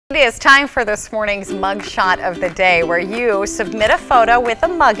It is time for this morning's mug shot of the day, where you submit a photo with a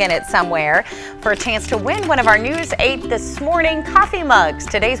mug in it somewhere for a chance to win one of our News 8 This Morning coffee mugs.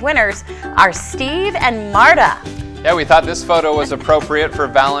 Today's winners are Steve and Marta. Yeah, we thought this photo was appropriate for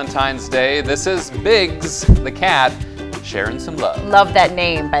Valentine's Day. This is Biggs, the cat, sharing some love. Love that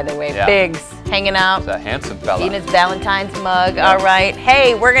name, by the way, yeah. Biggs. Hanging out. He's a handsome fella. Eating his Valentine's mug. All right.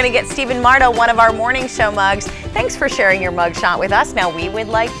 Hey, we're going to get Steve and Marta one of our morning show mugs. Thanks for sharing your mug shot with us. Now, we would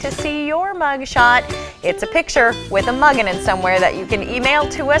like to see your mug shot. It's a picture with a mug in it somewhere that you can email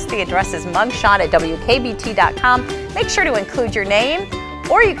to us. The address is mugshot@wkbt.com. Make sure to include your name,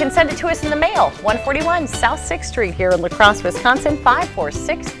 or you can send it to us in the mail. 141 South 6th Street here in La Crosse, Wisconsin.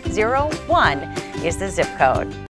 54601 is the zip code.